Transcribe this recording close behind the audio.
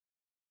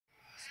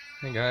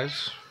Hey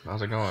guys,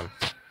 how's it going?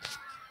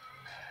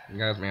 You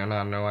guys may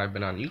not know I've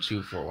been on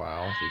YouTube for a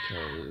while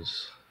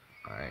because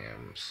I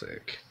am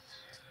sick.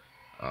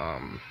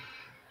 Um,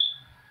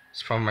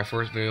 it's probably my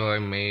first video I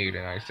made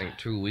in I think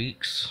 2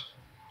 weeks.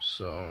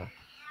 So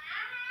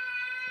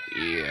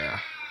yeah.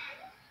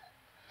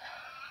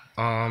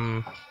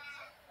 Um,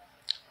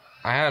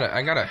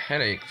 I got a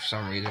headache for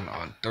some reason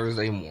on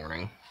Thursday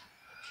morning.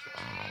 I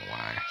don't know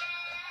why.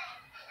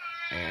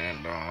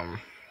 And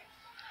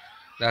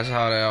that's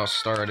how that all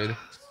started.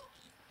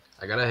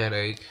 I got a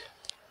headache,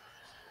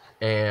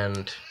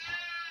 and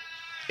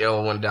it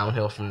all went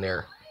downhill from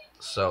there.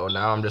 So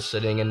now I'm just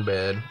sitting in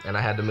bed, and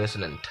I had to miss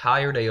an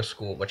entire day of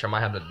school, which I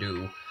might have to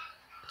do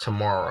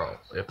tomorrow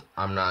if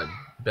I'm not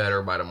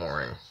better by the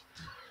morning.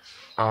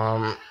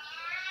 Um,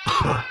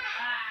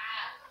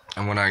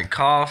 and when I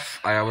cough,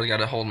 I always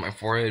gotta hold my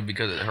forehead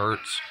because it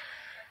hurts.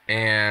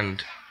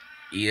 And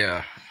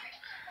yeah,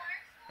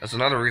 that's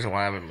another reason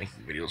why I haven't been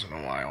making videos in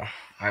a while.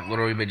 I've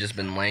literally just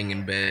been laying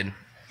in bed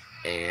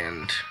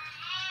and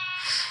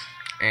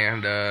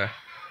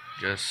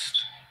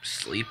just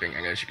sleeping,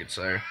 I guess you could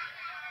say.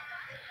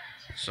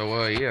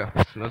 So yeah,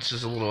 that's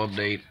just a little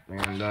update,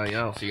 and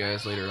yeah, I'll see you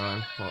guys later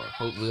on. Well,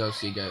 hopefully I'll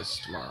see you guys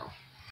tomorrow.